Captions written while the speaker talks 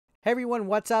Hey everyone,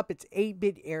 what's up? It's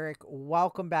 8-Bit Eric.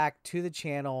 Welcome back to the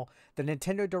channel. The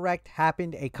Nintendo Direct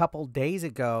happened a couple days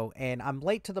ago, and I'm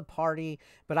late to the party,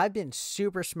 but I've been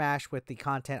super smashed with the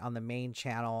content on the main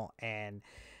channel, and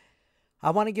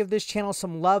I want to give this channel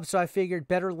some love, so I figured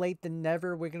better late than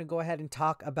never. We're going to go ahead and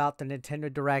talk about the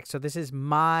Nintendo Direct. So this is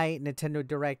my Nintendo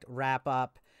Direct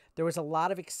wrap-up. There was a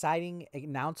lot of exciting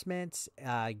announcements,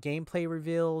 gameplay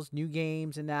reveals, new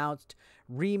games announced,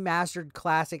 remastered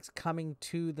classics coming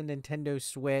to the Nintendo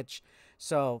Switch.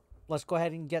 So let's go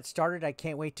ahead and get started. I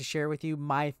can't wait to share with you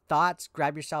my thoughts.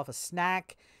 Grab yourself a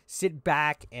snack, sit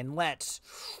back, and let's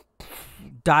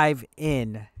dive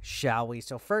in, shall we?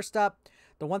 So first up,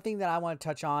 the one thing that I want to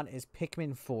touch on is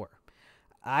Pikmin 4.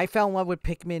 I fell in love with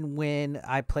Pikmin when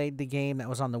I played the game that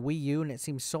was on the Wii U, and it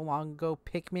seems so long ago.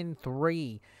 Pikmin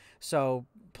 3. So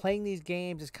playing these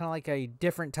games is kind of like a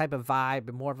different type of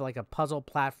vibe, more of like a puzzle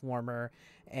platformer.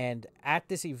 And at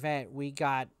this event, we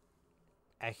got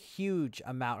a huge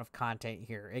amount of content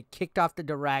here. It kicked off the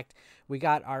Direct. We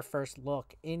got our first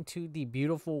look into the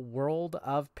beautiful world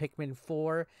of Pikmin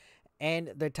 4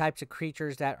 and the types of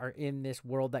creatures that are in this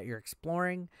world that you're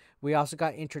exploring. We also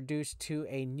got introduced to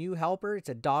a new helper. It's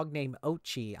a dog named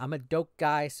Oatchi. I'm a dog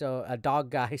guy, so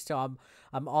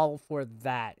I'm all for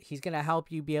that. He's gonna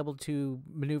help you be able to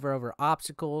maneuver over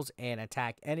obstacles and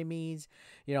attack enemies.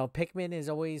 You know, Pikmin is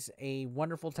always a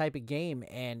wonderful type of game,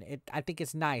 and I think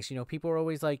it's nice. You know, people are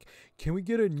always like, "Can we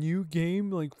get a new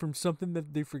game like from something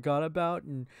that they forgot about?"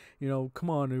 And you know, come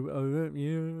on,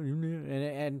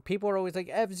 and people are always like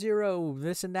F-Zero,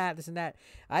 this and that, this and that.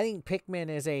 I think Pikmin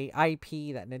is a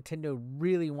IP that Nintendo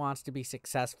really wants to be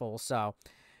successful, so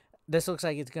this looks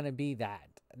like it's going to be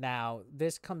that. Now,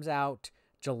 this comes out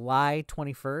July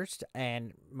 21st,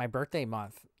 and my birthday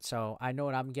month, so I know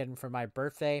what I'm getting for my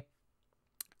birthday.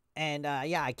 And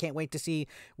yeah, I can't wait to see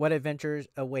what adventures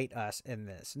await us in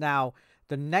this. Now,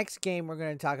 the next game we're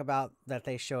going to talk about that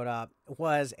they showed up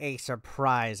was a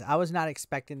surprise. I was not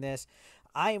expecting this.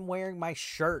 I am wearing my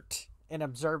shirt in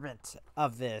observance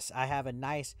of this. I have a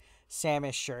nice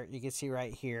Samus shirt you can see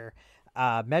right here.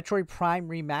 Metroid Prime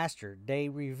Remastered. They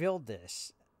revealed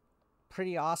this.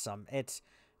 Pretty awesome. It's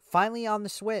finally on the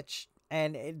Switch,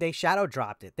 and they shadow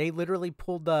dropped it. They literally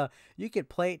pulled you could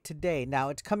play it today. Now,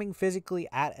 it's coming physically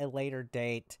at a later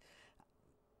date.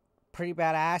 Pretty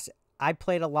badass. I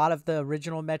played a lot of the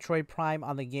original Metroid Prime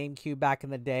on the GameCube back in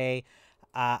the day.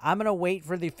 I'm going to wait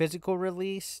for the physical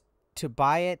release to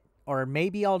buy it, or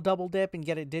maybe I'll double dip and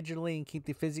get it digitally and keep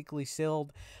the physically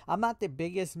sealed. I'm not the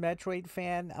biggest Metroid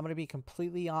fan, I'm going to be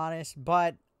completely honest,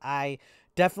 but I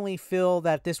definitely feel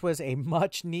that this was a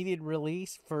much needed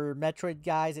release for Metroid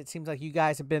guys. It seems like you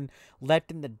guys have been left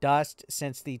in the dust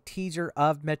since the teaser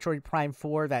of Metroid Prime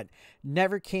 4 that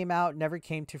never came out, never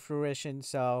came to fruition.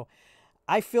 So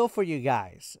I feel for you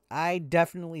guys. I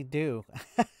definitely do.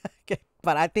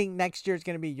 But I think next year is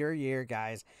going to be your year,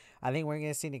 guys. I think we're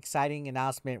going to see an exciting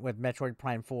announcement with Metroid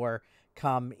Prime 4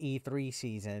 come E3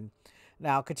 season.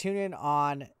 Now, continuing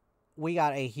on, we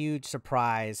got a huge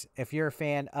surprise. If you're a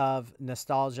fan of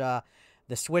nostalgia,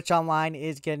 the Switch Online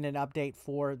is getting an update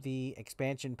for the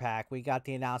expansion pack. We got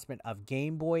the announcement of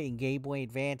Game Boy and Game Boy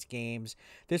Advance games.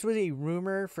 This was a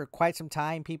rumor for quite some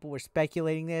time. People were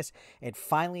speculating this. It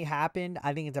finally happened.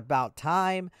 I think it's about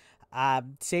time.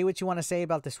 Say what you want to say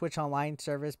about the Switch Online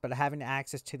service, but having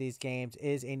access to these games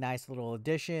is a nice little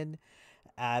addition.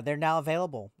 They're now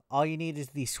available. All you need is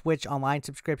the Switch Online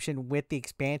subscription with the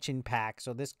expansion pack.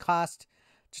 So this costs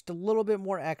just a little bit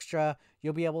more extra.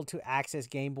 You'll be able to access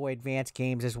Game Boy Advance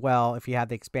games as well if you have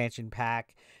the expansion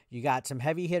pack. You got some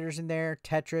heavy hitters in there: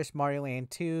 Tetris, Mario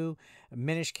Land 2,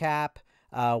 Minish Cap,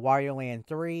 Wario Land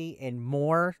 3, and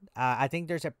more. I think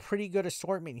there's a pretty good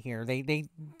assortment here.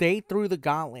 They threw the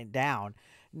gauntlet down.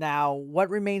 Now, what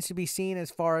remains to be seen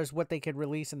as far as what they could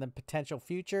release in the potential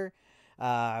future?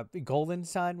 Golden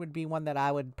Sun would be one that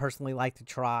I would personally like to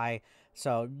try.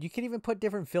 So you can even put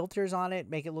different filters on it,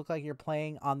 make it look like you're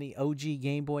playing on the OG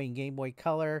Game Boy and Game Boy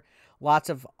Color. Lots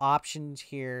of options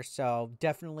here, so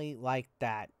definitely like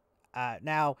that.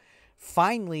 Now,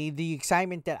 finally, the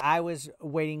excitement that I was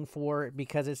waiting for,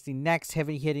 because it's the next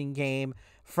heavy-hitting game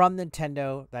from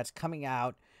Nintendo that's coming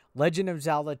out, Legend of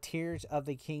Zelda Tears of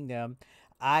the Kingdom.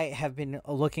 I have been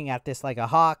looking at this like a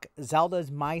hawk. Zelda's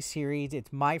my series.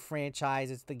 It's my franchise.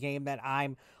 It's the game that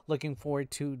I'm looking forward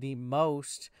to the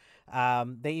most.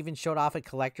 They even showed off a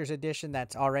collector's edition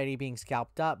that's already being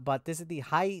scalped up, but this is the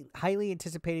highly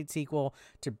anticipated sequel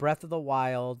to Breath of the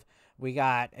Wild. We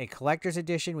got a collector's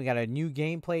edition. We got a new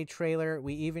gameplay trailer.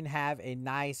 We even have a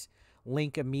nice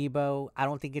Link amiibo. I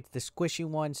don't think it's the squishy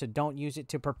one, so don't use it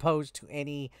to propose to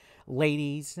any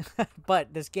ladies.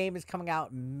 But this game is coming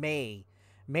out May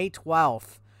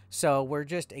 12th. So we're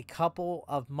just a couple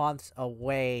of months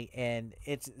away, and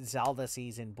it's Zelda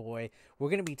season, boy. We're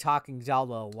going to be talking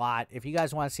Zelda a lot. If you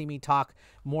guys want to see me talk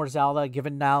more Zelda, give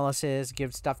analysis,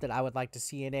 give stuff that I would like to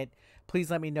see in it, please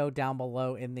let me know down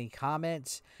below in the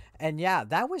comments. And yeah,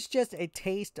 that was just a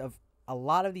taste of a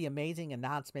lot of the amazing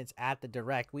announcements at the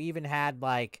Direct. We even had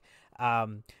like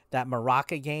that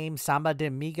Maraca game, Samba de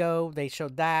Amigo. They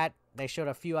showed that. They showed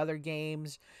a few other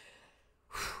games.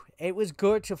 It was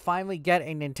good to finally get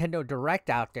a Nintendo Direct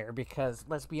out there because,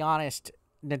 let's be honest,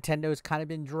 Nintendo's kind of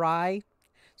been dry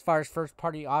as far as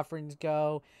first-party offerings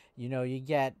go. You know, you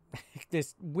get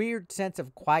this weird sense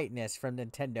of quietness from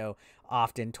Nintendo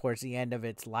often towards the end of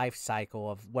its life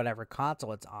cycle of whatever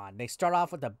console it's on. They start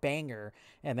off with a banger,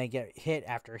 and they get hit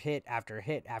after hit after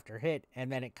hit after hit,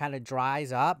 and then it kind of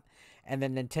dries up, and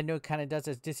then Nintendo kind of does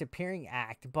this disappearing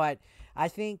act. But I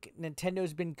think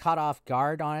Nintendo's been caught off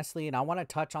guard, honestly, and I want to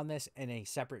touch on this in a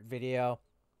separate video.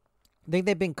 I think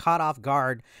they've been caught off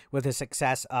guard with the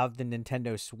success of the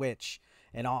Nintendo Switch.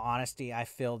 In all honesty, I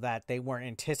feel that they weren't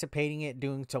anticipating it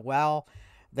doing so well.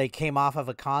 They came off of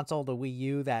a console, the Wii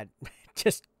U, that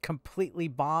just completely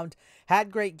bombed. Had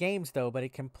great games, though, but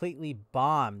it completely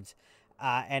bombed.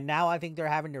 And now I think they're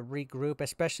having to regroup,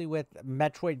 especially with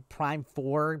Metroid Prime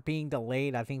 4 being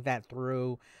delayed. I think that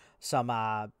threw some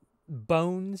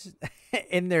bones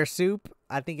in their soup.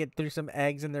 I think it threw some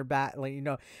eggs in their bat. Like, you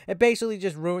know, it basically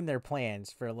just ruined their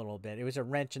plans for a little bit. It was a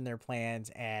wrench in their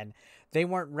plans, and they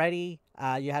weren't ready.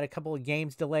 You had a couple of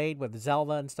games delayed with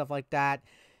Zelda and stuff like that.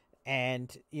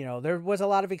 And, you know, there was a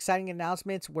lot of exciting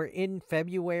announcements. We're in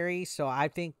February, so I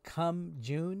think come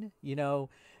June, you know,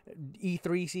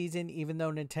 E3 season, even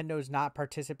though Nintendo's not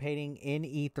participating in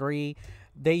E3,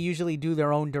 they usually do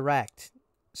their own Direct.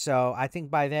 So I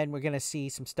think by then we're going to see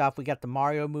some stuff. We got the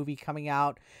Mario movie coming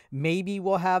out. Maybe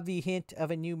we'll have the hint of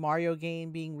a new Mario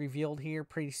game being revealed here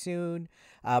pretty soon.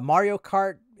 Mario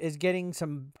Kart is getting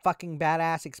some fucking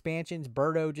badass expansions.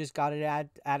 Birdo just got it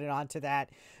added onto that.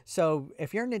 So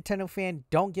if you're a Nintendo fan,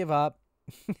 don't give up.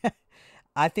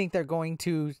 I think they're going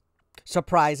to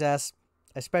surprise us,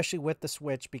 especially with the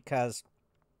Switch, because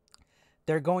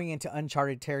they're going into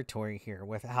uncharted territory here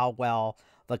with how well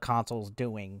the console's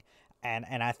doing. And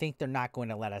I think they're not going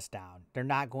to let us down. They're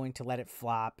not going to let it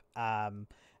flop.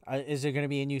 Is there going to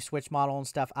be a new Switch model and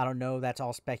stuff? I don't know. That's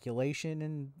all speculation,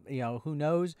 and, you know, who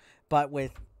knows? But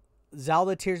with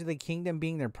Zelda Tears of the Kingdom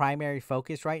being their primary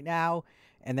focus right now,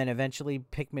 and then eventually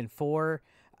Pikmin 4,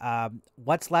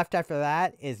 what's left after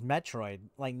that is Metroid.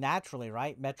 Like, naturally,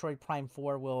 right? Metroid Prime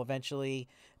 4 will eventually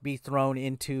be thrown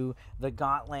into the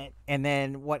gauntlet. And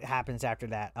then what happens after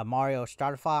that? A Mario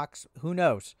Star Fox? Who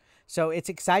knows? So it's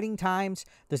exciting times.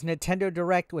 This Nintendo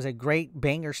Direct was a great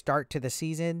banger start to the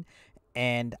season,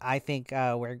 and I think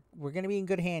we're going to be in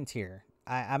good hands here.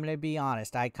 I'm going to be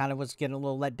honest. I kind of was getting a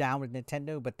little let down with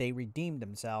Nintendo, but they redeemed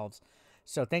themselves.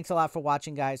 So thanks a lot for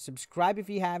watching, guys. Subscribe if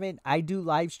you haven't. I do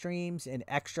live streams and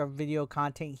extra video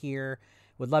content here.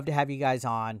 Would love to have you guys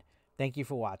on. Thank you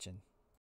for watching.